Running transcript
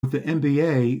With the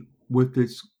MBA, with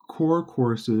its core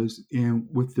courses and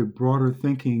with the broader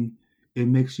thinking, it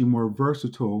makes you more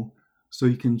versatile. So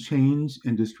you can change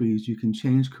industries, you can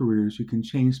change careers, you can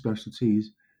change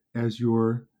specialties as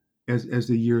as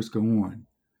the years go on.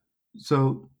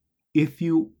 So if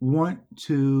you want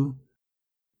to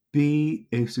be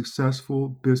a successful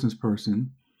business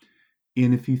person,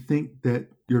 and if you think that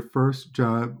your first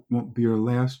job won't be your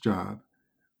last job,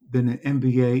 then an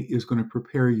MBA is going to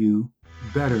prepare you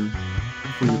better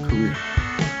for your career.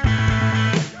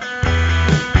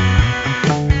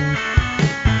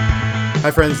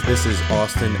 Hi, friends. This is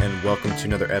Austin, and welcome to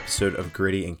another episode of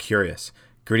Gritty and Curious.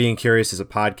 Gritty and Curious is a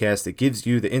podcast that gives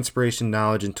you the inspiration,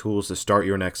 knowledge, and tools to start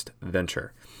your next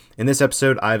venture. In this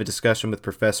episode, I have a discussion with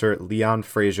Professor Leon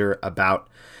Fraser about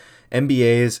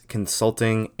MBAs,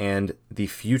 consulting, and the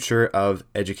future of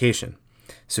education.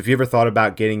 So if you ever thought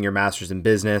about getting your master's in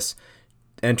business,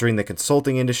 entering the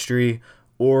consulting industry,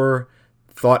 or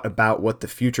thought about what the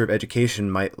future of education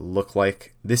might look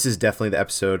like, this is definitely the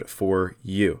episode for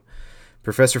you.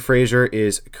 Professor Fraser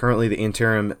is currently the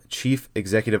interim chief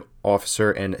executive officer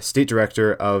and state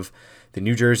director of the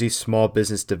New Jersey Small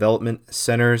Business Development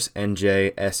Centers, NJSBDC.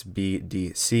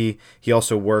 He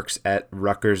also works at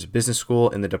Rutgers Business School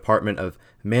in the Department of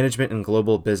Management and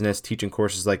Global Business, teaching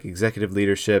courses like executive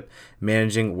leadership,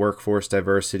 managing workforce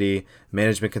diversity,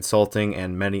 management consulting,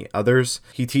 and many others.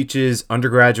 He teaches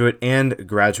undergraduate and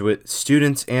graduate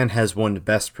students and has won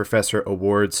Best Professor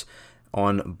awards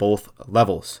on both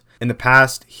levels. In the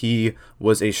past, he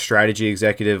was a strategy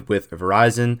executive with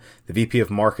Verizon, the VP of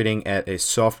marketing at a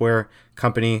software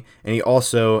company, and he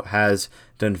also has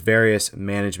done various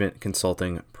management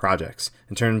consulting projects.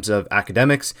 In terms of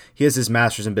academics, he has his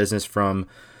master's in business from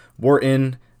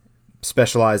Wharton,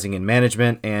 specializing in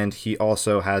management, and he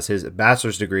also has his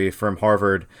bachelor's degree from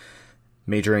Harvard,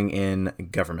 majoring in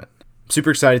government.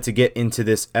 Super excited to get into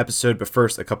this episode, but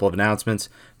first, a couple of announcements.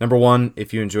 Number one,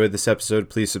 if you enjoyed this episode,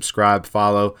 please subscribe,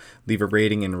 follow, leave a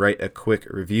rating, and write a quick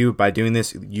review. By doing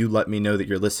this, you let me know that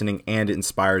you're listening, and it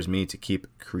inspires me to keep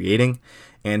creating.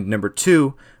 And number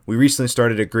two, we recently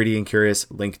started a Gritty and Curious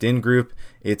LinkedIn group.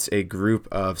 It's a group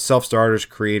of self-starters,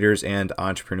 creators, and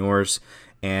entrepreneurs.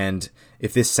 And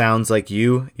if this sounds like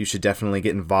you should definitely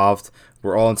get involved.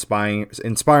 We're all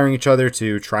inspiring each other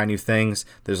to try new things.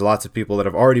 There's lots of people that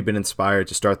have already been inspired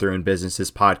to start their own businesses,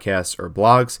 podcasts, or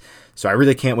blogs. So I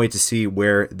really can't wait to see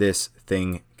where this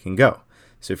thing can go.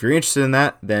 So if you're interested in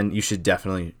that, then you should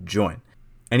definitely join.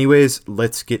 Anyways,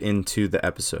 let's get into the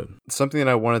episode. Something that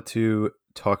I wanted to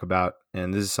talk about,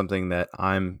 and this is something that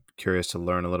I'm curious to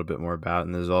learn a little bit more about,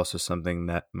 and this is also something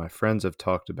that my friends have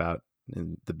talked about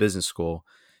in the business school,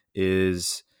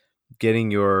 is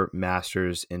getting your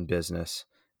master's in business.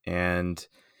 And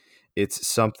it's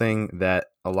something that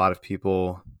a lot of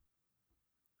people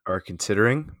are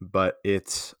considering, but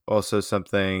it's also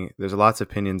something, there's lots of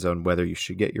opinions on whether you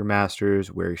should get your master's,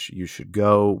 where you should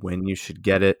go, when you should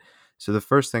get it. So the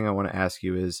first thing I want to ask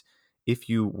you is, if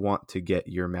you want to get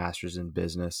your master's in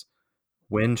business,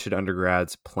 when should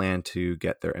undergrads plan to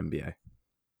get their MBA?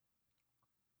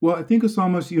 Well, I think it's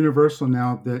almost universal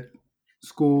now that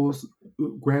schools,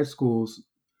 grad schools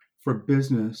for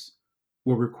business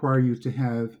will require you to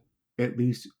have at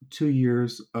least 2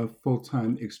 years of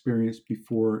full-time experience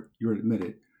before you're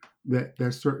admitted.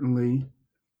 That's certainly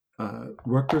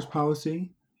Rutgers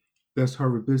policy. That's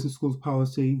Harvard Business School's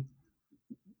policy.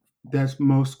 That's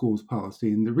most schools'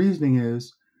 policy. And the reasoning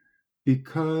is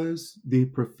because the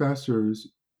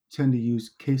professors tend to use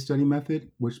case study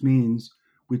method, which means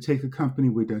we take a company,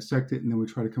 we dissect it, and then we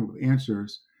try to come up with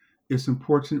answers. It's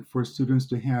important for students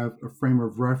to have a frame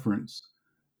of reference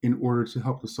in order to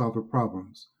help to solve the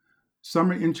problems.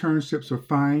 Summer internships are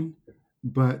fine,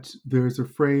 but there's a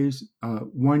phrase,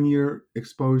 1 year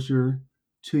exposure,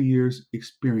 2 years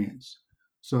experience.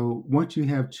 So once you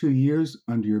have 2 years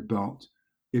under your belt,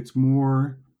 it's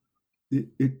more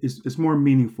it's more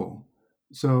meaningful.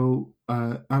 So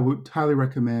I would highly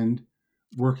recommend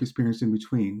work experience in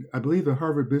between. I believe the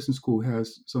Harvard Business School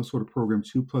has some sort of program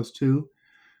 2+2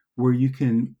 where you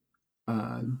can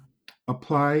uh,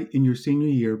 apply in your senior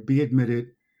year, be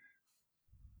admitted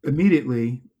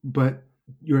immediately, but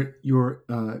your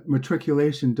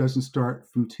matriculation doesn't start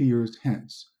from 2 years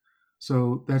hence.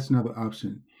 So that's another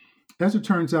option. As it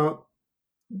turns out,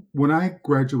 when I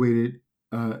graduated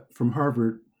from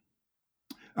Harvard,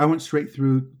 I went straight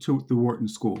through to the Wharton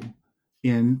School.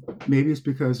 And maybe it's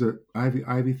because of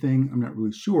Ivy thing, I'm not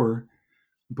really sure.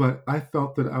 But I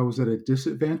felt that I was at a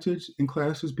disadvantage in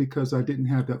classes because I didn't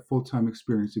have that full time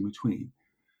experience in between.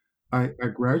 I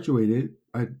graduated,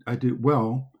 I did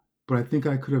well, but I think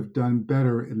I could have done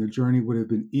better and the journey would have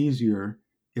been easier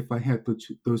if I had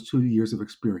those 2 years of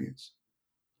experience.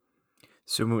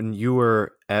 So when you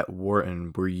were at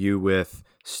Wharton, were you with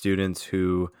students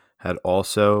who had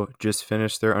also just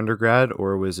finished their undergrad,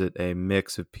 or was it a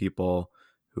mix of people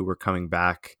who were coming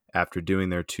back after doing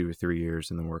their 2 or 3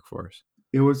 years in the workforce?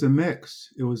 It was a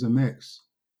mix. It was a mix.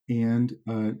 And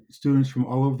students from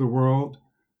all over the world,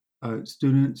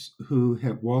 students who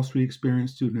had Wall Street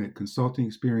experience, students who had consulting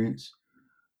experience,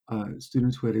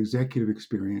 students who had executive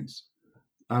experience.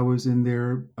 I was in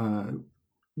there,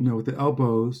 with the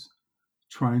elbows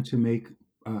trying to make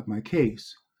my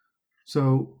case.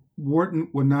 So Wharton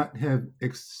would not have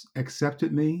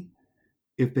accepted me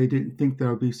if they didn't think that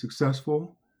I would be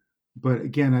successful. But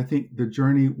again, I think the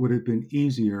journey would have been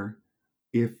easier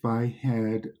if I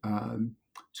had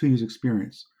 2 years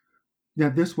experience. Now,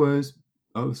 this was,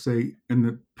 I would say, in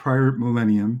the prior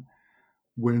millennium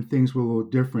when things were a little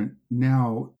different.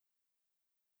 Now,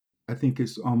 I think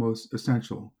it's almost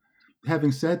essential.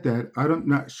 Having said that, I'm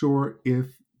not sure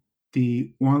if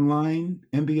the online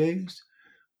MBAs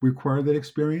require that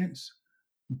experience,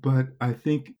 but I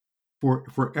think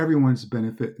for everyone's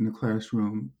benefit in the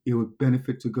classroom, it would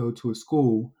benefit to go to a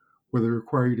school where they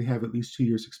require you to have at least 2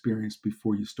 years experience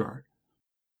before you start.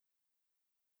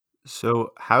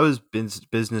 So, how has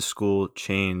business school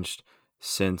changed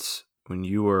since when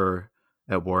you were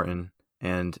at Wharton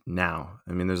and now?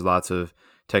 I mean, there's lots of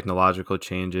technological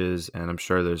changes, and I'm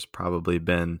sure there's probably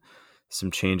been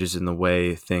some changes in the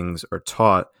way things are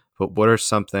taught. But what are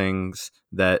some things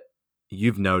that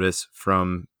you've noticed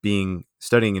from being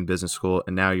studying in business school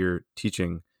and now you're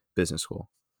teaching business school?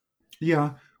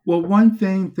 Yeah. Well, one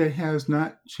thing that has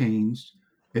not changed,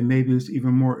 and maybe is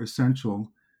even more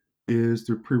essential, is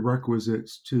the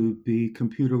prerequisites to be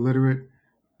computer literate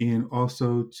and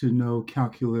also to know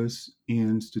calculus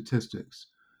and statistics.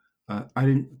 I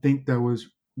didn't think that was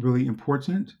really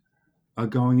important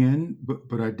going in,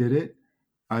 but I did it.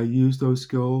 I used those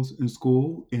skills in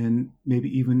school, and maybe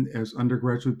even as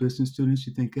undergraduate business students,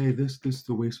 you think, "Hey, this is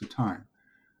a waste of time."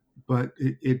 But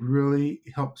it really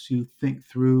helps you think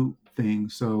through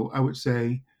things. So I would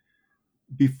say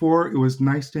before it was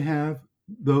nice to have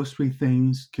those three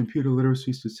things: computer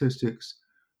literacy, statistics,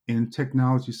 and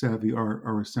technology savvy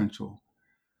are essential.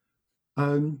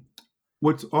 Um,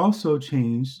 what's also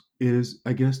changed is,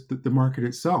 I guess, the market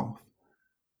itself.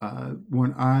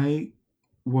 When I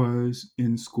was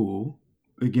in school,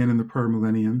 again in the prior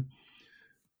millennium,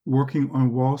 working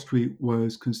on Wall Street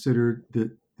was considered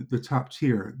the top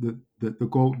tier, the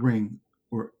gold ring,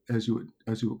 or as you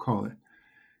would call it.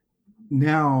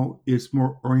 Now it's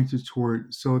more oriented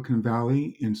toward Silicon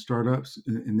Valley and startups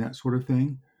and that sort of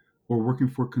thing, or working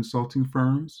for consulting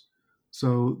firms.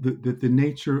 So the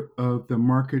nature of the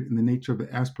market and the nature of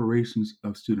the aspirations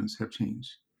of students have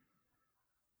changed.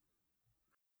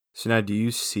 So now, do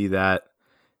you see that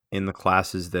in the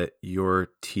classes that you're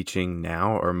teaching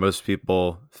now? Are most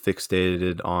people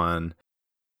fixated on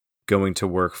going to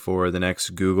work for the next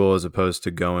Google as opposed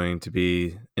to going to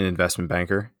be an investment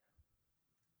banker?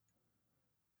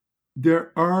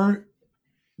 There are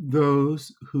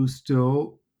those who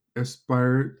still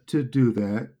aspire to do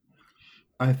that.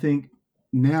 I think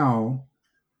now,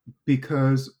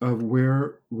 because of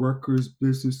where Rutgers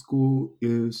Business School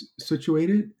is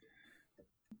situated,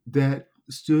 that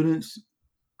students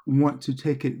want to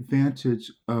take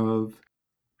advantage of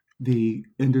the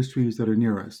industries that are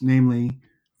near us, namely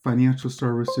financial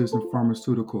services and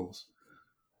pharmaceuticals.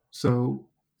 So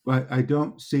I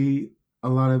don't see a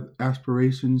lot of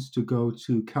aspirations to go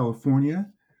to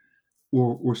California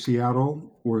or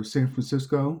Seattle or San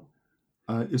Francisco.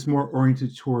 It's more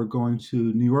oriented toward going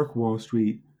to New York Wall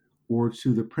Street or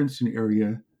to the Princeton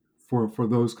area for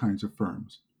those kinds of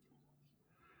firms.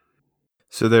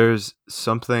 So there's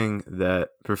something that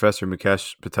Professor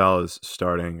Mukesh Patel is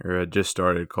starting or had just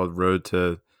started called Road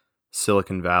to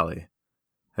Silicon Valley.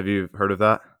 Have you heard of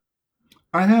that?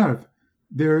 I have.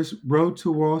 There's Road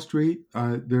to Wall Street.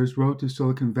 There's Road to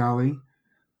Silicon Valley.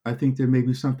 I think there may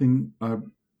be something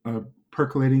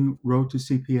percolating Road to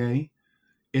CPA,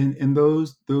 and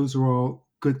those are all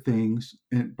good things.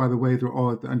 And by the way, they're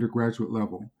all at the undergraduate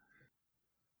level.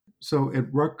 So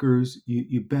at Rutgers,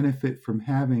 you benefit from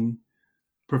having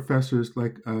professors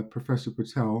like Professor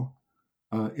Patel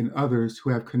and others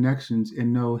who have connections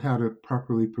and know how to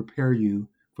properly prepare you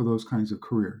for those kinds of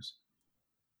careers.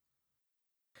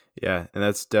 Yeah, and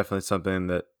that's definitely something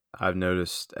that I've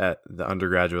noticed at the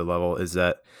undergraduate level is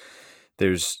that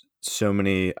there's so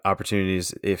many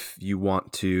opportunities if you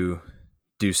want to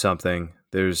do something.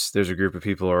 There's a group of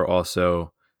people who are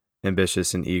also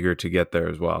ambitious and eager to get there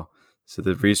as well. So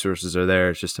the resources are there.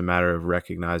 It's just a matter of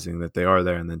recognizing that they are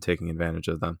there and then taking advantage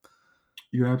of them.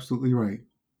 You're absolutely right.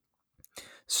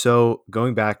 So,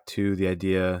 going back to the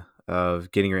idea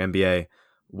of getting your MBA,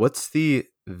 what's the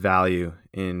value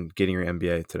in getting your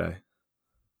MBA today?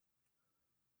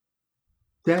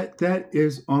 That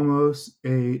is almost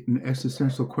an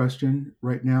existential question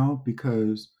right now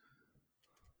because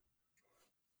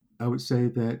I would say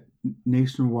that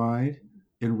nationwide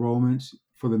enrollments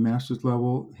for the master's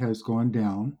level has gone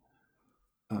down.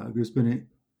 There's been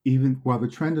even while the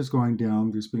trend is going down,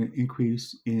 there's been an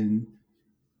increase in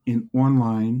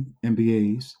online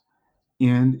MBAs,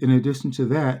 and in addition to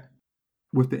that,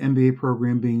 with the MBA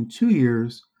program being 2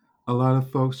 years, a lot of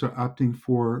folks are opting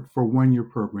for 1 year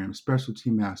programs,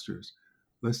 specialty masters,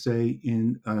 let's say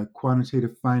in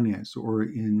quantitative finance or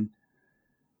in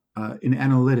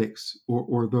analytics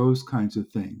or those kinds of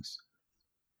things.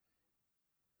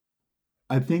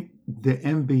 I think the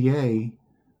MBA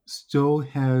still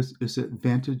has its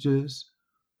advantages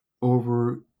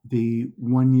over the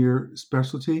 1 year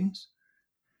specialties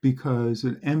because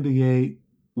an MBA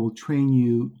will train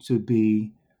you to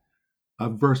be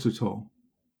versatile.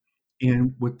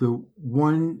 And with the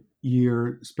 1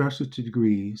 year specialty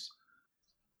degrees,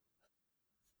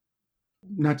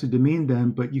 not to demean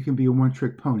them, but you can be a one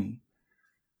trick pony.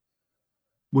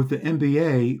 With the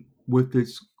MBA, with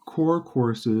its core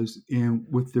courses and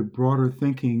with the broader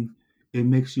thinking, it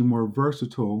makes you more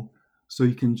versatile. So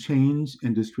you can change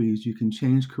industries, you can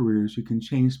change careers, you can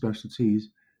change specialties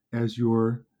as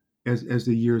your as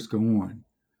the years go on.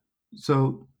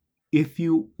 So if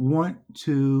you want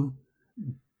to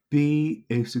be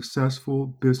a successful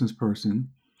business person,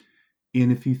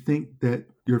 and if you think that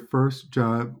your first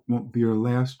job won't be your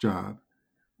last job,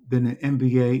 then an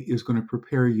MBA is going to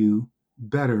prepare you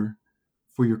better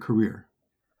for your career.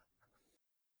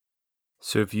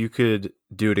 So, if you could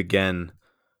do it again,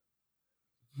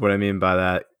 what I mean by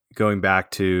that, going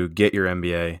back to get your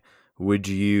MBA, would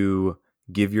you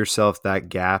give yourself that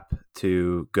gap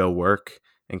to go work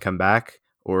and come back?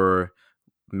 Or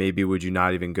maybe would you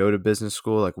not even go to business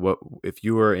school? Like, what if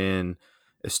you were in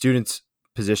a student's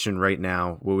position right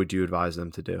now, what would you advise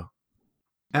them to do?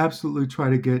 Absolutely try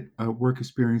to get work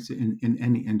experience in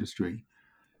any industry.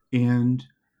 And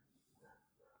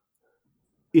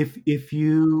if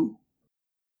you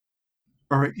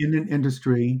are in an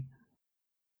industry,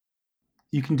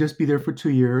 you can just be there for 2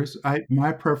 years.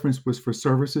 My preference was for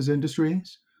services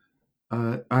industries.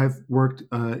 I've worked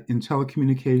in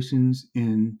telecommunications,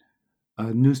 in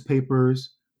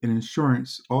newspapers, in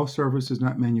insurance, all services,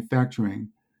 not manufacturing.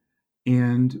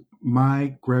 And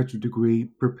my graduate degree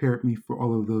prepared me for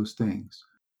all of those things.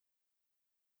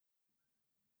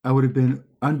 I would have been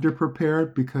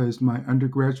underprepared because my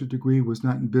undergraduate degree was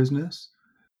not in business.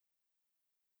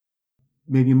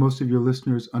 Maybe most of your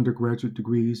listeners' undergraduate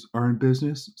degrees are in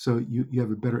business, so you have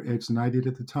a better edge than I did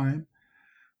at the time.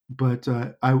 But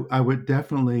I would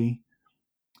definitely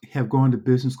have gone to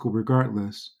business school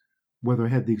regardless, whether I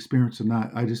had the experience or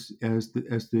not. I just as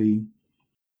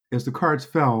the cards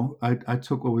fell, I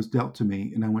took what was dealt to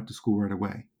me and I went to school right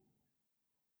away.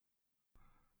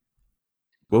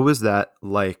 What was that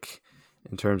like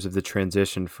in terms of the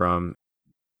transition from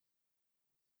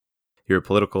your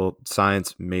political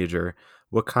science major?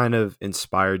 What kind of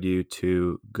inspired you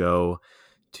to go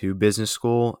to business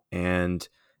school, and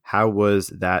how was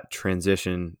that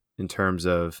transition in terms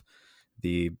of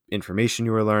the information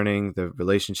you were learning, the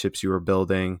relationships you were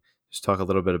building? Just talk a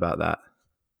little bit about that.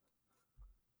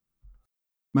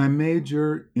 My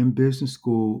major in business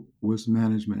school was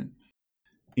management,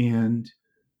 and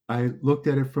I looked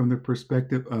at it from the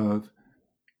perspective of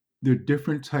there are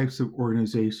different types of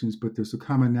organizations, but there's a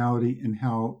commonality in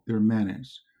how they're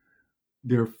managed.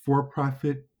 They're for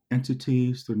profit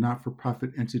entities, they're not for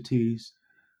profit entities,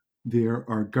 there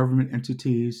are government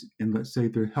entities, and let's say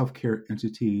they're healthcare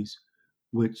entities,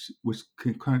 which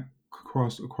can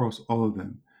cross across all of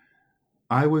them.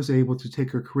 I was able to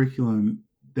take a curriculum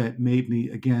that made me,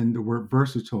 again, the word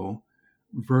versatile,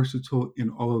 versatile in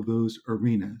all of those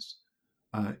arenas,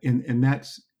 and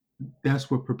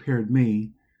that's what prepared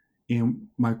me, and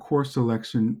my course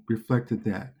selection reflected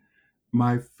that.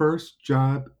 My first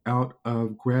job out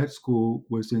of grad school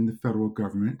was in the federal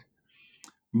government.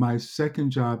 My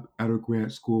second job out of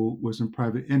grad school was in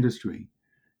private industry,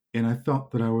 and I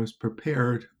felt that I was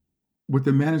prepared with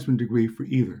a management degree for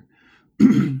either.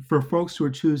 For folks who are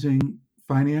choosing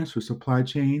finance or supply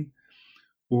chain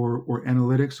or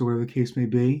analytics or whatever the case may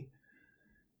be,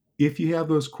 if you have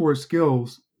those core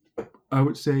skills, I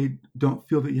would say don't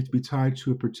feel that you have to be tied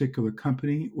to a particular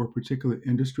company or particular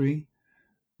industry,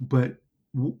 but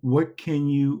what can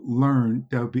you learn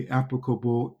that would be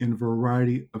applicable in a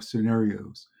variety of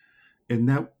scenarios? And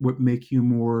that would make you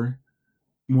more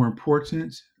more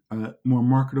important, more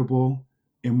marketable,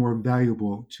 and more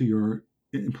valuable to your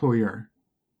employer.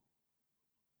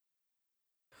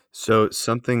 So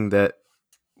something that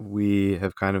we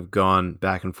have kind of gone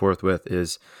back and forth with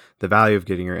is the value of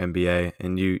getting your MBA.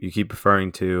 And you keep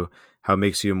referring to how it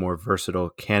makes you a more versatile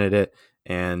candidate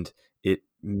and it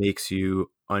makes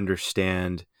you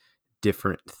understand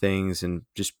different things and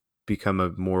just become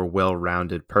a more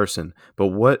well-rounded person. But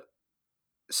what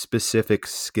specific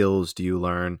skills do you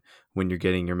learn when you're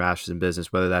getting your master's in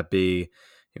business, whether that be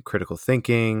critical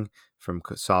thinking, from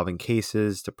solving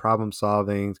cases to problem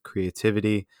solving,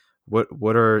 creativity?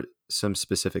 What are some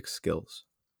specific skills?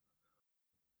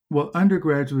 Well,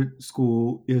 undergraduate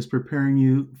school is preparing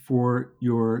you for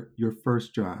your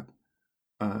first job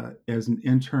as an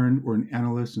intern or an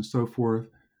analyst and so forth.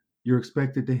 You're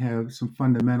expected to have some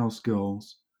fundamental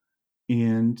skills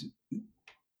and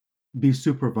be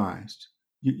supervised.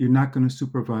 You're not going to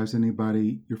supervise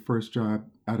anybody your first job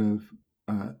out of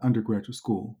undergraduate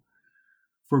school.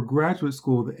 For graduate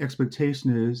school, the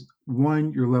expectation is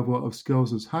one, your level of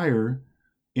skills is higher,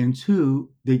 and two,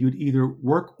 that you'd either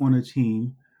work on a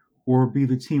team or be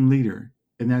the team leader,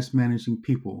 and that's managing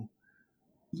people.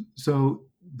 So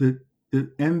the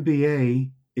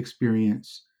MBA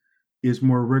experience is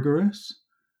more rigorous.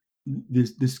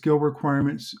 The skill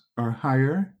requirements are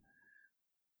higher.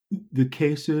 The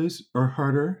cases are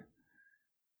harder.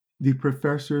 The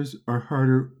professors are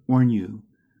harder on you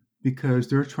because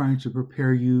they're trying to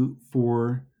prepare you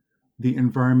for the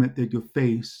environment that you'll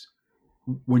face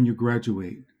when you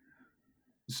graduate.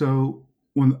 So,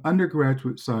 on the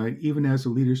undergraduate side, even as a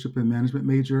leadership and management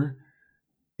major,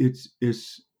 it's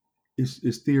it's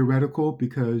it's theoretical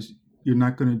because you're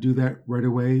not going to do that right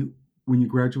away when you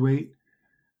graduate.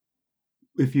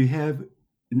 If you have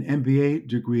an MBA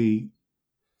degree,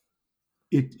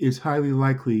 it is highly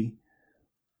likely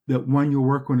that one, you'll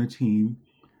work on a team,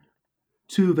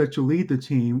 two, that you'll lead the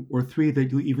team, or three,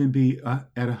 that you'll even be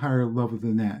at a higher level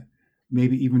than that,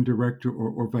 maybe even director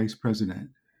or vice president.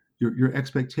 Your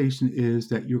expectation is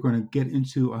that you're going to get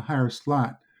into a higher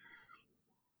slot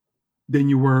than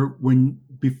you were when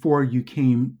before you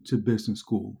came to business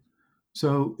school.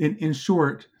 So, in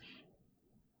short,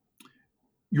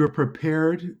 you're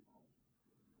prepared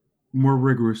more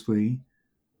rigorously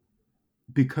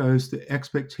because the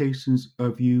expectations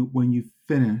of you when you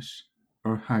finish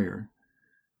are higher.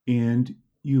 And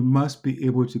you must be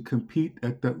able to compete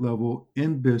at that level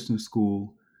in business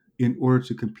school in order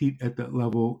to compete at that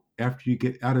level after you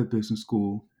get out of business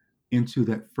school into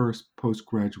that first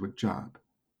postgraduate job.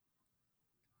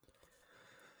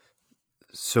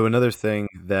 So another thing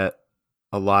that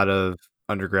a lot of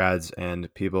undergrads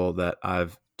and people that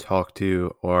I've talked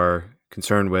to are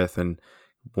concerned with and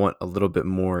want a little bit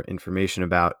more information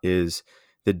about is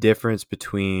the difference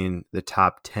between the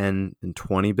top 10 and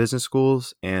 20 business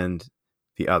schools and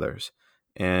the others.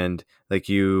 And like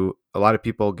a lot of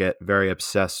people get very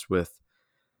obsessed with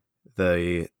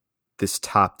the this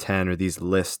top 10 or these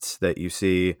lists that you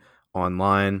see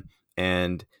online,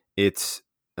 and it's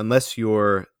unless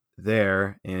you're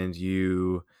there and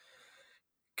you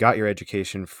got your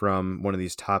education from one of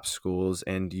these top schools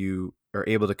and you are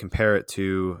able to compare it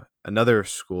to another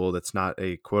school that's not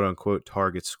a quote unquote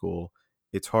target school,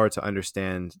 it's hard to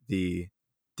understand the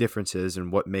differences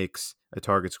and what makes a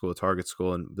target school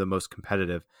and the most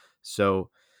competitive. So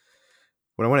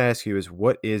what I want to ask you is,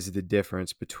 what is the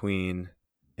difference between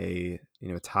a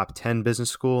top 10 business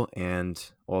school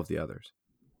and all of the others?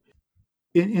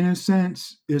 In a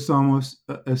sense, it's almost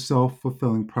a self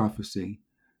fulfilling prophecy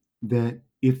that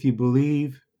if you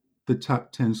believe the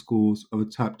top 10 schools are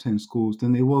the top 10 schools,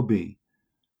 then they will be.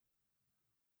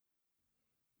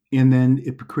 And then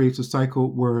it creates a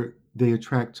cycle where they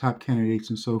attract top candidates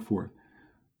and so forth.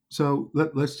 So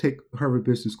let's take Harvard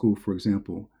Business School, for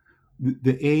example.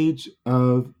 The age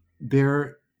of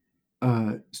their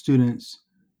students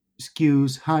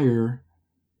skews higher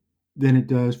than it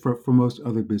does for most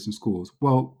other business schools.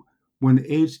 Well, when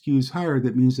the age skews higher,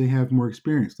 that means they have more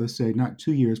experience. Let's say not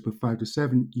 2 years, but 5 to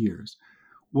 7 years.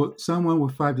 Well, someone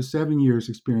with 5 to 7 years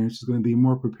experience is going to be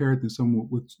more prepared than someone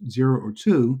with 0 or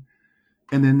 2,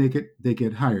 and then they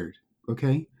get hired.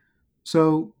 Okay,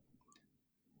 so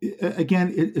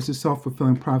again, it's a self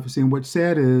fulfilling prophecy. And what's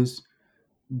sad is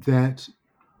that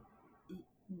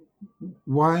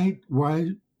why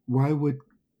would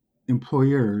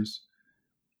employers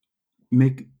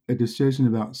make a decision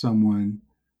about someone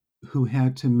who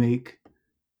had to make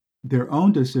their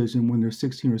own decision when they're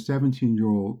 16 or 17-year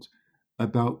olds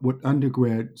about what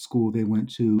undergrad school they went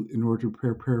to in order to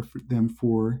prepare for them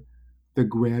for the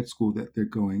grad school that they're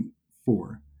going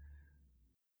for?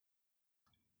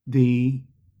 The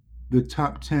The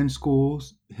top 10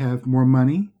 schools have more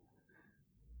money,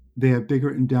 they have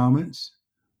bigger endowments,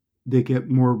 they get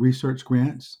more research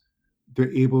grants,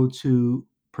 they're able to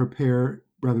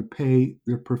rather pay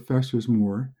their professors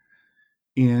more,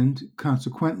 and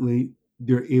consequently,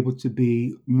 they're able to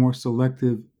be more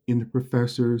selective in the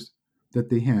professors that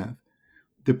they have.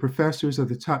 The professors of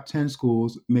the top 10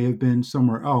 schools may have been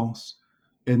somewhere else,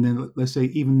 and then let's say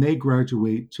even they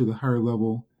graduate to the higher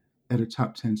level at a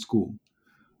top 10 school.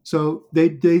 So they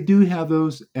do have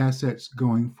those assets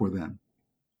going for them.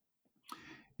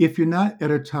 If you're not at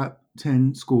a top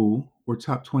 10 school or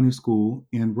top 20 school,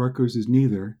 and Rutgers is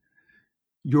neither,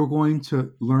 you're going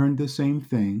to learn the same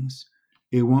things.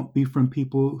 It won't be from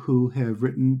people who have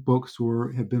written books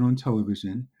or have been on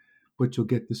television, but you'll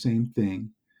get the same thing.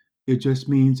 It just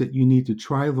means that you need to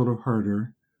try a little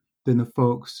harder than the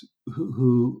folks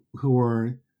who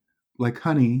are like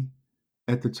honey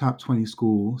at the top 20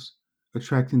 schools,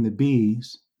 attracting the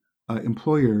bees,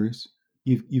 employers.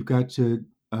 You've got to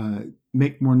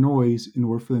make more noise in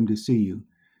order for them to see you.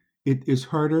 It is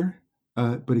harder,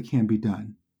 but it can be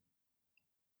done.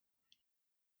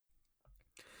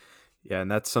 Yeah,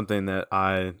 and that's something that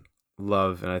I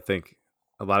love, and I think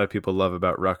a lot of people love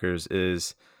about Rutgers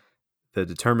is the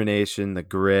determination, the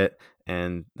grit,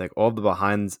 and like all the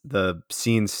behind the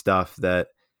scenes stuff that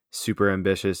super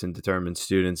ambitious and determined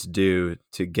students do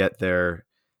to get their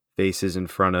faces in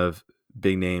front of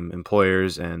big name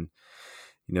employers. And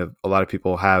a lot of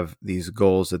people have these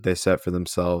goals that they set for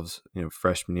themselves,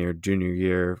 freshman year, junior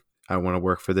year. I want to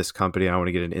work for this company, I want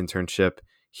to get an internship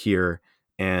here,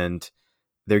 and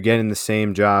they're getting the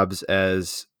same jobs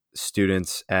as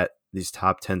students at these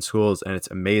top 10 schools. And it's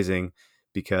amazing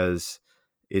because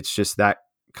it's just that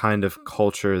kind of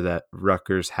culture that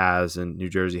Rutgers has and New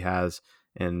Jersey has.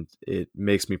 And it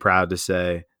makes me proud to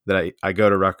say that I go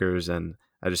to Rutgers, and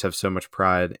I just have so much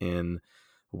pride in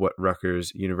what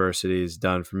Rutgers University has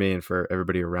done for me and for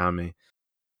everybody around me.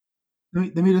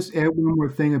 Let me just add one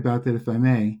more thing about that, if I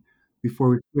may, before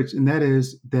we switch, and that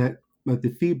is that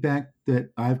the feedback that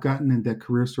I've gotten and that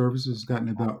Career Services has gotten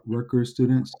about Rutgers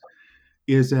students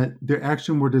is that their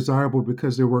action more desirable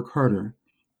because they work harder,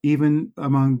 even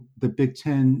among the Big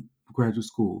Ten graduate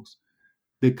schools.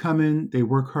 They come in, they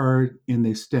work hard, and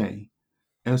they stay,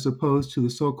 as opposed to the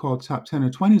so-called top 10 or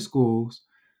 20 schools.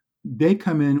 They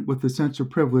come in with a sense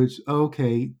of privilege. Oh,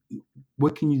 okay,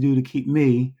 what can you do to keep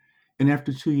me? And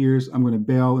after 2 years, I'm going to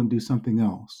bail and do something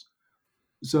else.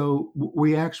 So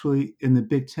we actually, in the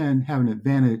Big Ten, have an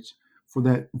advantage for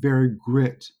that very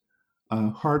grit,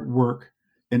 hard work,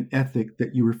 and ethic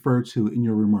that you refer to in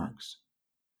your remarks.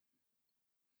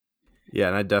 Yeah,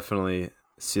 and I definitely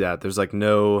see that. There's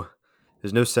no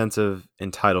sense of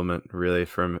entitlement really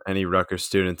from any Rutgers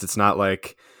students. It's not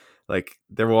like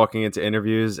they're walking into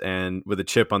interviews and with a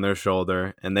chip on their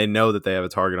shoulder, and they know that they have a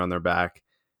target on their back,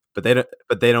 but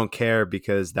they don't care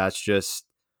because that's just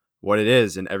what it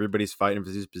is, and everybody's fighting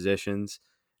for these positions,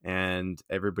 and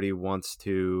everybody wants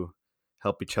to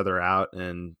help each other out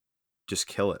and just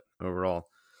kill it overall.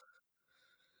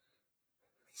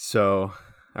 So,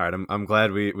 all right, I'm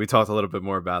glad we talked a little bit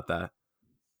more about that.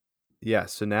 Yeah,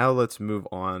 so now let's move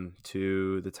on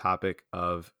to the topic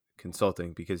of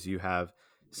consulting because you have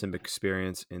some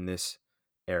experience in this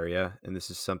area, and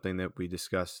this is something that we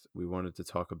discussed we wanted to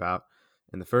talk about.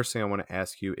 And the first thing I want to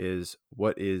ask you is,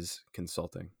 what is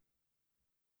consulting?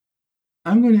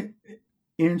 I'm going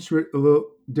to answer it a little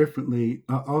differently.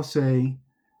 I'll say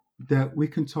that we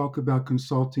can talk about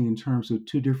consulting in terms of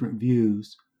two different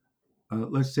views.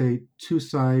 Let's say two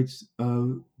sides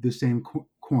of the same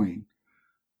coin.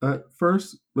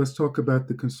 First, let's talk about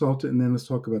the consultant, and then let's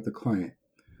talk about the client.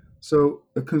 So,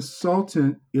 a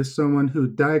consultant is someone who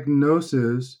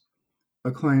diagnoses a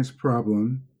client's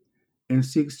problem and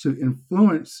seeks to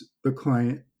influence the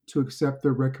client to accept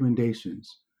their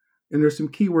recommendations. And there's some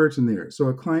key words in there. So,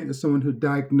 a client is someone who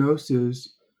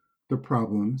diagnoses the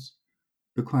problems.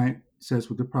 The client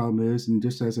says what the problem is, and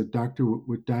just as a doctor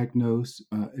would diagnose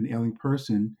an ailing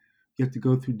person, you have to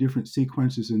go through different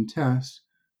sequences and tests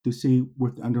to see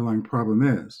what the underlying problem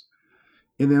is.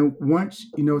 And then once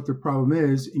you know what the problem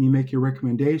is and you make your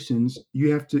recommendations,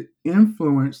 you have to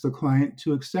influence the client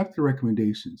to accept the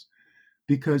recommendations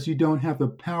because you don't have the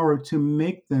power to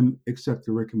make them accept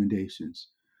the recommendations.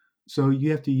 So you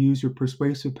have to use your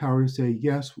persuasive power to say,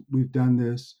 yes, we've done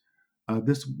this.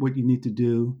 This is what you need to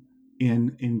do,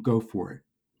 and go for it.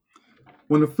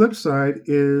 On the flip side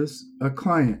is a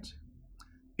client.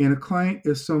 And a client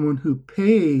is someone who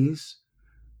pays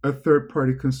a third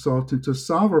party consultant to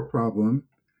solve a problem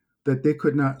that they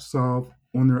could not solve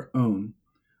on their own.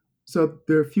 So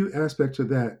there are a few aspects of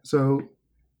that. So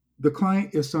the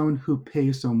client is someone who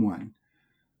pays someone.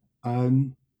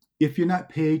 Um, if you're not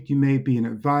paid, you may be an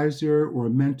advisor or a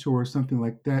mentor or something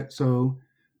like that. So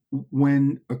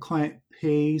when a client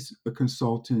pays a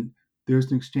consultant,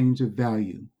 there's an exchange of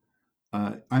value.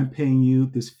 I'm paying you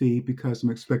this fee because I'm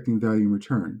expecting value in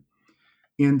return.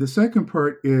 And the second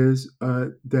part is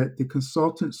that the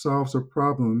consultant solves a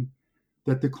problem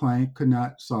that the client could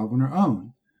not solve on their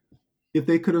own. If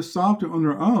they could have solved it on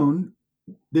their own,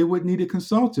 they would need a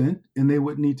consultant and they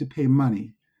would need to pay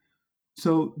money.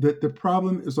 So that the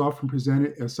problem is often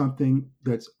presented as something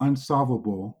that's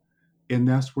unsolvable, and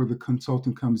that's where the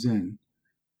consultant comes in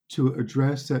to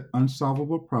address that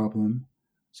unsolvable problem,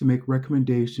 to make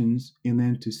recommendations, and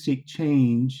then to seek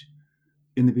change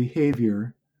in the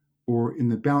behavior or in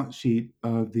the balance sheet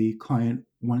of the client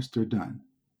once they're done.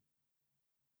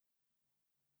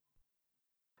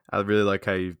 I really like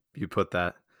how you put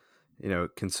that.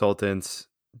 Consultants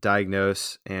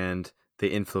diagnose and they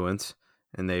influence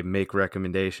and they make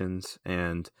recommendations,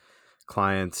 and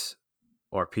clients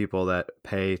or people that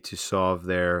pay to solve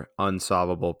their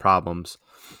unsolvable problems.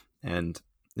 And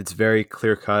it's very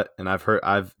clear cut. And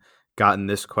I've gotten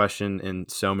this question in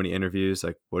so many interviews,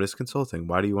 like, what is consulting?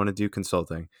 Why do you want to do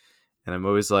consulting? And I'm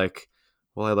always like,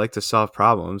 well, I like to solve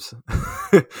problems.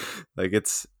 Like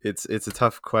it's a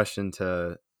tough question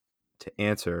to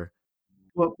answer.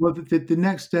 Well, the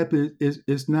next step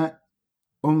is not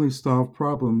only solve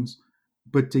problems,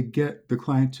 but to get the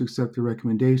client to accept the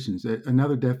recommendations.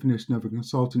 Another definition of a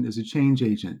consultant is a change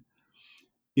agent.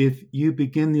 If you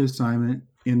begin the assignment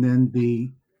and then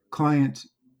the client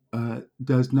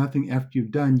does nothing after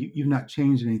you've done, you've not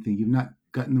changed anything. You've not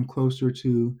gotten them closer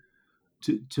to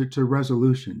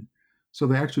resolution. So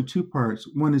the actual two parts.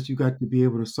 One is you got to be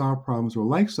able to solve problems or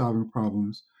like solving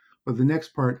problems, but the next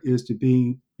part is to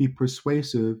be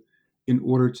persuasive in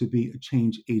order to be a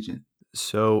change agent.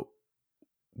 So,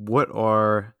 what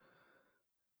are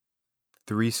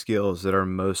three skills that are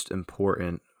most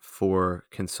important for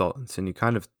consultants? And you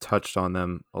kind of touched on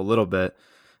them a little bit,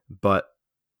 but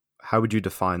how would you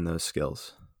define those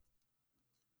skills?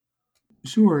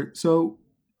 Sure. So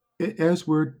as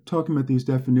we're talking about these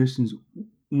definitions,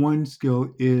 one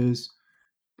skill is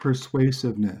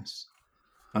persuasiveness,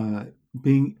 uh,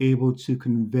 being able to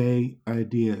convey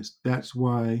ideas. That's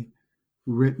why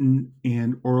written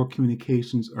and oral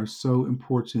communications are so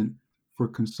important for a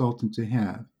consultant to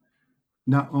have.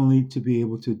 Not only to be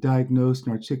able to diagnose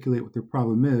and articulate what the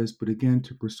problem is, but again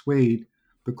to persuade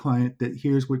the client that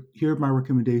here are my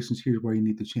recommendations, here's why you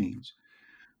need to change.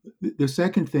 The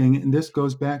second thing, and this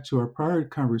goes back to our prior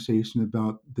conversation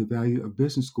about the value of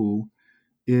business school,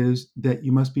 is that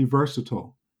you must be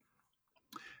versatile.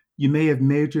 You may have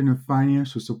majored in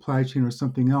finance or supply chain or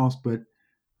something else, but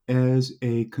as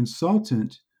a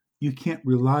consultant, you can't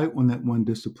rely on that one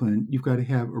discipline. You've got to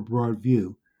have a broad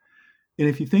view. And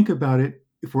if you think about it,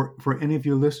 for any of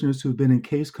your listeners who've been in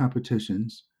case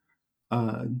competitions,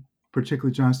 uh,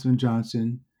 particularly Johnson and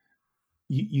Johnson,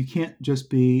 you can't just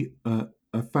be a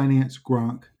finance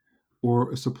gronk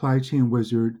or a supply chain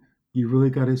wizard. You really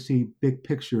got to see big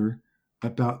picture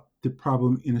about the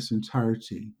problem in its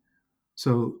entirety.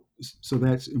 So, so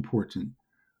that's important.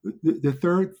 The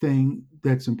third thing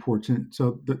that's important.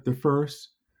 So the first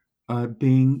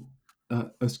being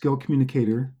a skilled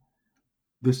communicator.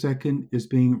 The second is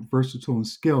being versatile in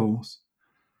skills.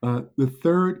 The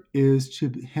third is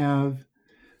to have,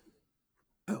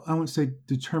 I won't say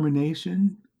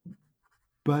determination,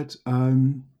 but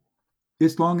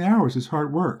it's long hours, it's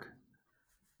hard work.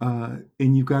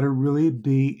 And you've got to really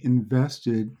be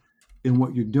invested in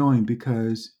what you're doing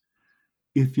because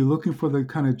if you're looking for the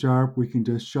kind of job where you can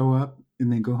just show up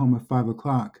and then go home at 5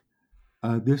 o'clock,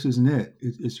 this isn't it.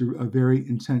 It's a very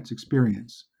intense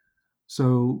experience.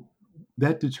 So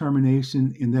that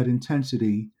determination and that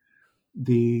intensity,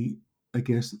 the I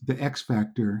guess the X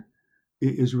factor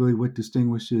is really what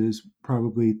distinguishes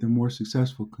probably the more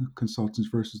successful consultants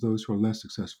versus those who are less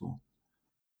successful.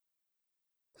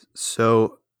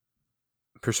 So,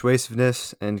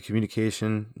 persuasiveness and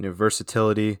communication,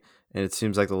 versatility, and it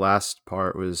seems like the last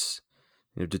part was,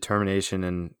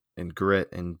 determination and grit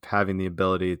and having the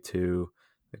ability to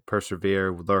like,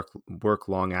 persevere, work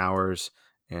long hours,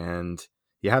 and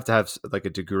you have to have like a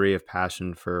degree of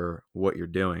passion for what you're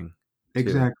doing too.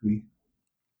 Exactly.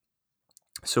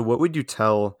 So, what would you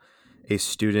tell a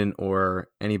student or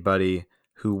anybody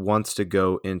who wants to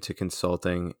go into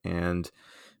consulting and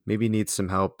maybe needs some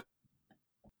help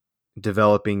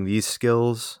developing these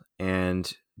skills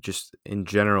and just in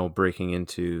general breaking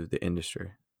into the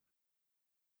industry?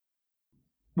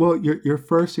 Well, your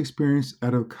first experience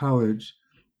out of college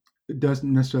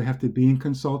doesn't necessarily have to be in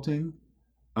consulting.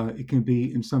 It can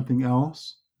be in something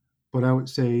else, but I would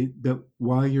say that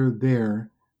while you're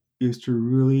there, is to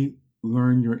really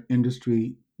learn your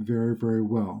industry very, very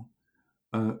well.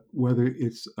 Whether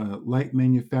it's light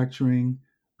manufacturing,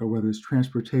 or whether it's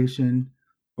transportation,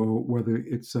 or whether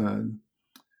it's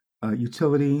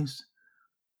utilities,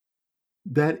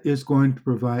 that is going to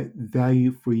provide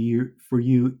value for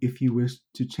you if you wish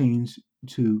to change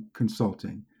to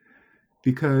consulting.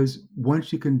 Because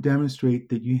once you can demonstrate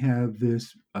that you have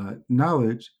this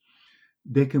knowledge,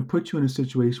 they can put you in a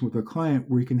situation with a client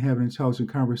where you can have an intelligent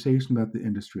conversation about the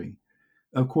industry.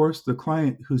 Of course, the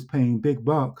client who's paying big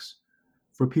bucks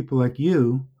for people like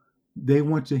you, they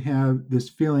want to have this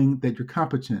feeling that you're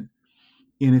competent.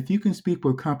 And if you can speak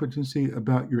with competency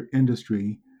about your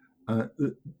industry, uh,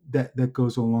 that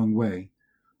goes a long way.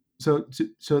 So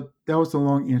that was the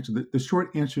long answer. The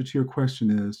short answer to your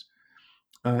question is,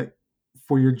 uh,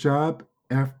 for your job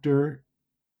after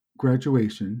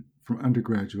graduation from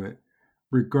undergraduate,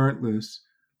 regardless,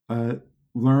 uh,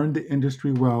 learn the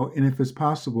industry well, and if it's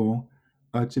possible,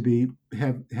 to be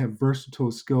have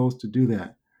versatile skills to do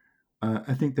that.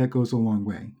 I think that goes a long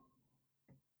way.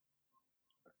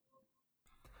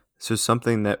 So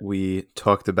something that we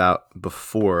talked about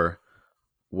before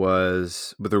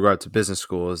was with regard to business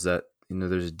school is that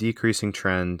there's a decreasing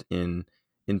trend in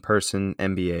in-person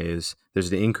MBAs. There's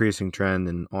the increasing trend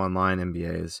in online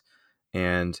MBAs,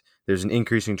 and there's an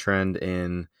increasing trend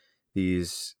in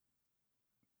these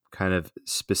kind of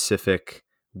specific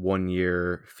 1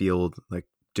 year field like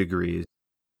degrees,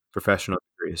 professional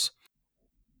degrees.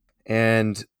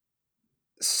 And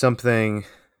something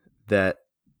that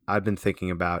I've been thinking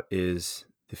about is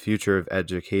the future of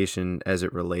education as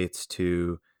it relates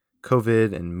to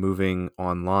COVID and moving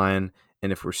online.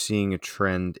 And if we're seeing a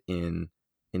trend in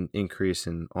an increase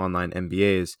in online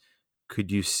MBAs,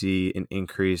 could you see an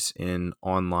increase in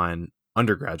online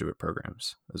undergraduate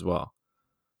programs as well?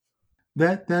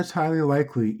 That's highly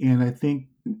likely, and I think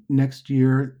next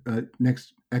year,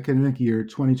 next academic year,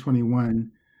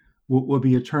 2021, will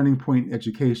be a turning point in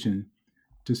education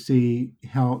to see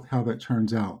how that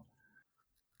turns out.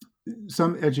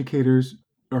 Some educators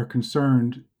are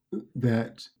concerned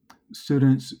that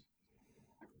students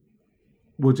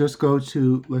will just go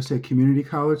to, let's say, community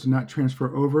college and not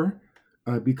transfer over,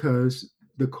 because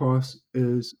the cost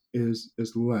is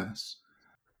less.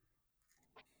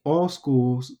 All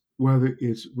schools, whether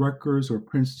it's Rutgers or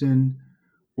Princeton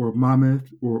or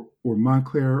Monmouth or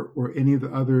Montclair or any of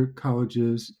the other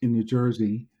colleges in New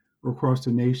Jersey or across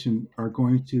the nation, are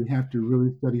going to have to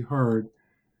really study hard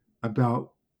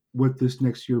about what this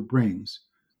next year brings.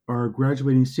 Are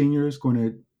graduating seniors going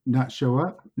to not show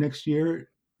up next year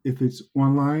if it's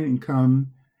online and come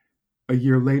a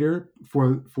year later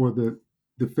for the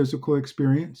physical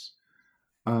experience?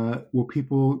 Will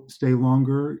people stay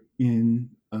longer in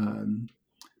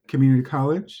community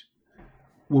college?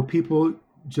 Will people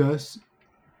just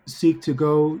seek to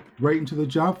go right into the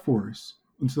job force,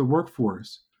 into the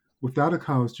workforce without a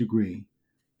college degree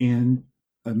and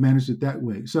manage it that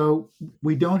way? So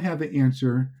we don't have the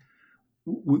answer.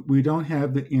 We don't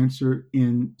have the answer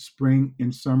in spring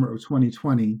and summer of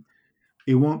 2020.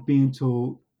 It won't be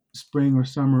until spring or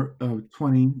summer of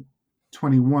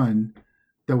 2021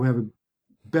 that we'll have a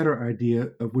better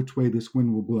idea of which way this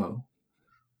wind will blow.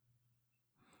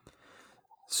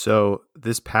 So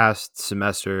this past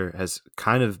semester has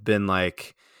kind of been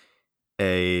like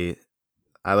a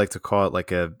I like to call it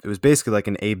like it was basically like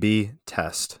an A/B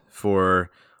test for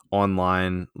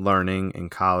online learning in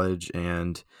college.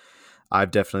 And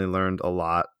I've definitely learned a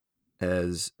lot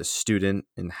as a student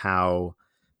in how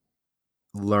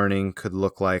learning could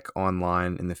look like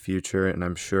online in the future. And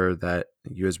I'm sure that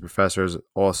you as professors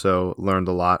also learned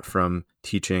a lot from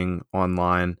teaching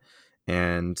online.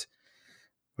 And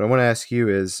what I want to ask you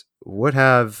is what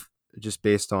have, just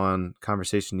based on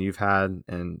conversation you've had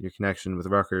and your connection with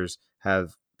Rutgers,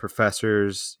 have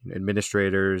professors,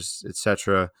 administrators,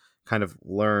 etc., kind of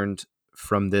learned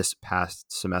from this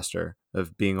past semester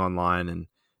of being online and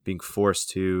being forced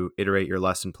to iterate your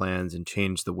lesson plans and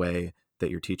change the way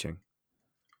that you're teaching?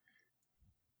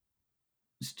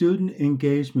 Student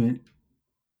engagement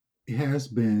has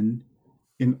been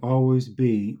and always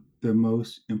be the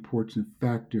most important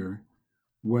factor,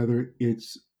 whether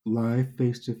it's live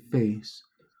face to face,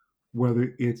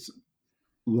 whether it's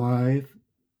live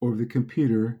over the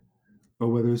computer, or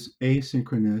whether it's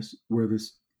asynchronous, where the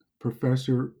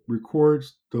professor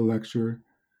records the lecture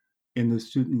and the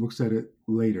student looks at it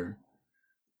later.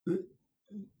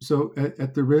 So,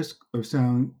 at the risk of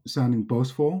sounding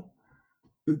boastful,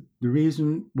 the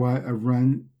reason why I've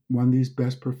won these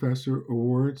Best Professor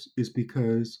awards is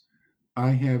because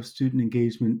I have student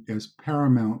engagement as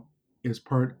paramount as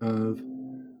part of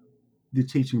the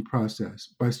teaching process.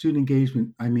 By student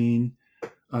engagement, I mean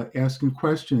asking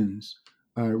questions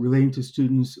relating to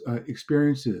students'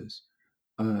 experiences,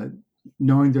 uh,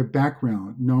 knowing their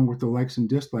background, knowing what the likes and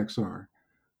dislikes are.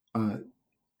 Uh,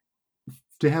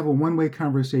 to have a one-way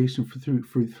conversation for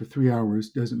 3 hours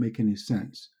doesn't make any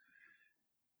sense.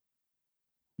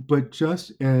 But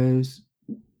just as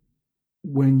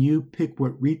when you pick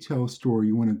what retail store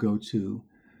you want to go to,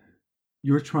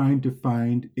 you're trying to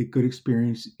find a good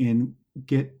experience and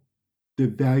get the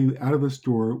value out of the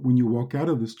store when you walk out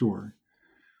of the store.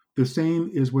 The same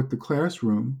is with the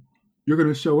classroom. You're going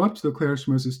to show up to the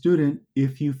classroom as a student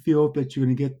if you feel that you're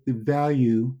going to get the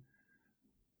value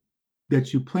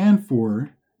that you plan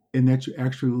for and that you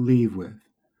actually leave with.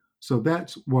 So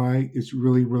that's why it's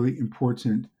really, really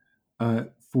important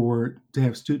for to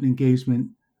have student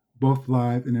engagement both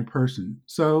live and in person.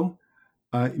 So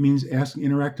it means asking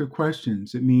interactive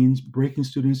questions. It means breaking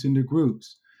students into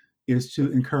groups. Is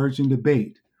to encouraging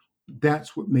debate.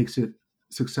 That's what makes it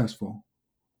successful.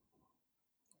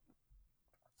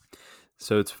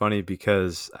 So it's funny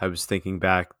because I was thinking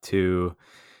back to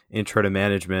intro to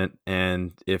management,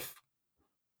 and if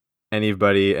any of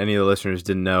the listeners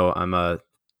didn't know, I'm a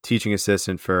teaching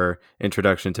assistant for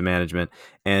Introduction to Management.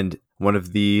 And one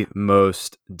of the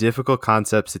most difficult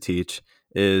concepts to teach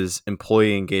is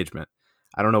employee engagement.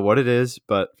 I don't know what it is,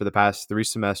 but for the past 3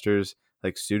 semesters,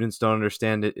 like, students don't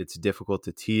understand it. It's difficult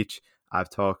to teach.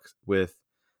 I've talked with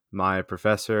my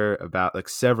professor about, like,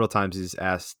 several times. He's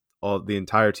asked the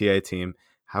entire TA team,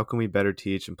 how can we better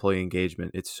teach employee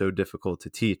engagement? It's so difficult to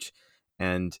teach.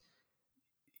 And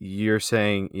you're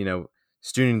saying,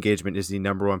 student engagement is the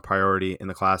number one priority in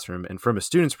the classroom. And from a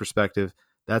student's perspective,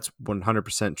 that's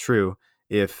 100% true.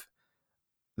 If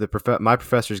my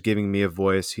professor is giving me a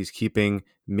voice, he's keeping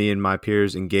me and my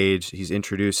peers engaged, he's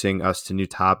introducing us to new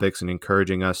topics and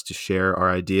encouraging us to share our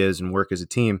ideas and work as a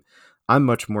team, I'm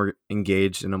much more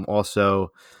engaged, and I'm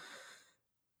also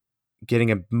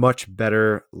getting a much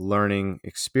better learning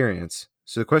experience.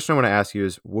 So the question I want to ask you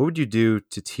is, what would you do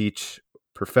to teach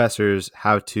professors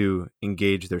how to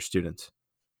engage their students?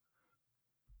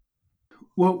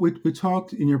 Well, we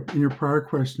talked in your prior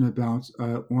question about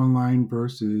online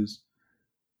versus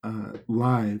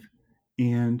live,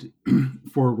 and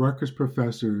for Rutgers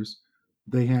professors,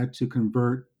 they had to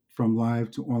convert from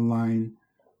live to online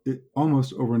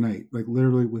almost overnight, like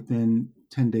literally within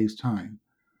 10 days' time.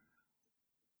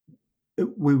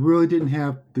 We really didn't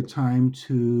have the time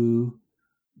to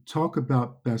talk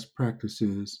about best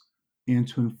practices and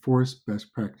to enforce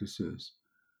best practices.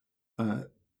 Uh,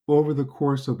 Over the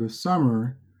course of the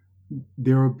summer,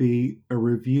 there will be a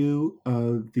review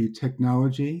of the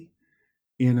technology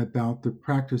and about the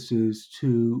practices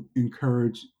to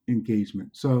encourage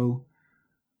engagement. So,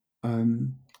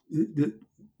 um, the,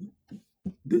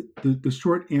 the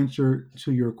short answer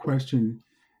to your question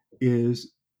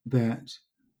is that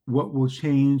what will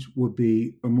change will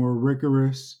be a more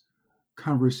rigorous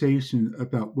conversation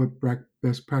about what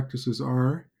best practices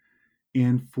are,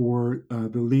 and for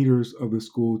the leaders of the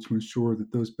school to ensure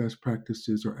that those best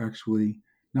practices are actually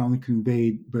not only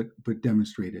conveyed but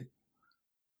demonstrated.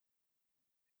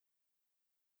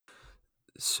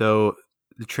 So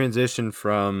the transition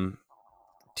from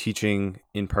teaching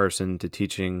in person to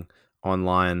teaching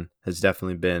online has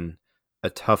definitely been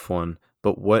a tough one.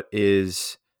 But what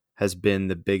has been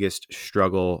the biggest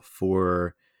struggle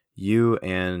for you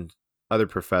and other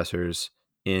professors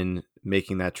in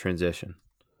making that transition?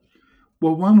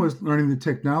 Well, one was learning the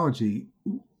technology.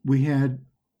 We had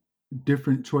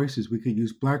different choices. We could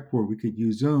use Blackboard, we could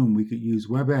use Zoom, we could use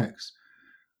WebEx.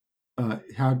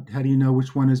 How do you know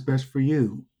which one is best for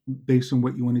you based on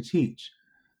what you want to teach?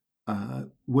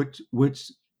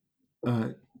 Which uh,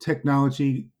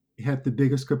 technology had the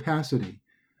biggest capacity?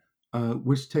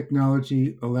 Which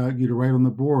technology allowed you to write on the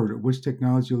board? Or which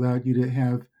technology allowed you to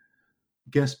have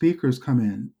guest speakers come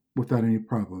in without any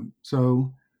problem?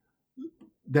 So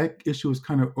that issue was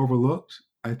kind of overlooked.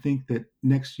 I think that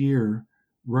next year,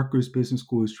 Rutgers Business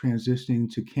School is transitioning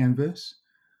to Canvas,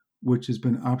 which has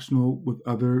been optional with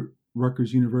other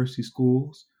Rutgers University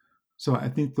schools. So I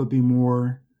think there'll be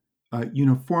more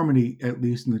uniformity, at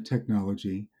least in the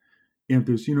technology. And if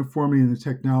there's uniformity in the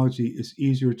technology, it's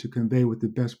easier to convey what the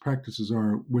best practices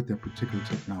are with that particular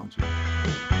technology.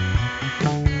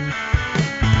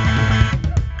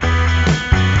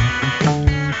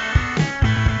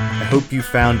 I hope you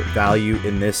found value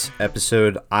in this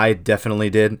episode. I definitely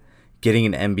did.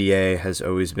 Getting an MBA has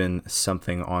always been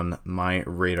something on my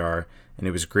radar, and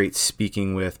it was great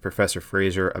speaking with Professor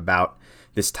Fraser about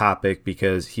this topic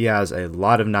because he has a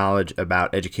lot of knowledge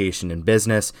about education and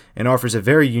business and offers a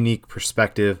very unique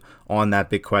perspective on that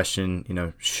big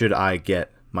question, should I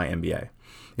get my MBA?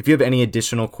 If you have any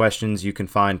additional questions, you can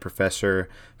find Professor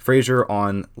Fraser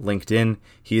on LinkedIn.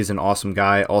 He is an awesome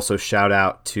guy. Also, shout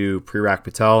out to Prerak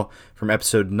Patel from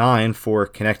episode 9 for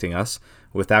connecting us.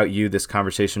 Without you, this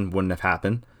conversation wouldn't have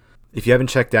happened. If you haven't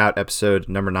checked out episode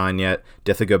number 9 yet,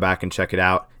 definitely go back and check it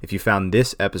out. If you found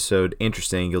this episode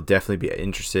interesting, you'll definitely be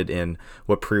interested in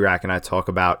what Prerak and I talk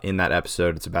about in that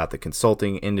episode. It's about the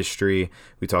consulting industry.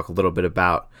 We talk a little bit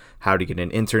about how to get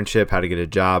an internship, how to get a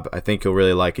job. I think you'll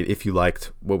really like it if you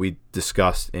liked what we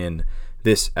discussed in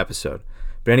this episode.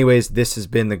 But anyways, this has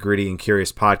been the Gritty and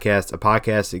Curious Podcast, a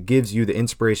podcast that gives you the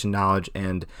inspiration, knowledge,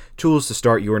 and tools to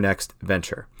start your next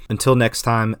venture. Until next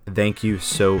time, thank you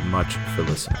so much for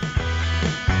listening.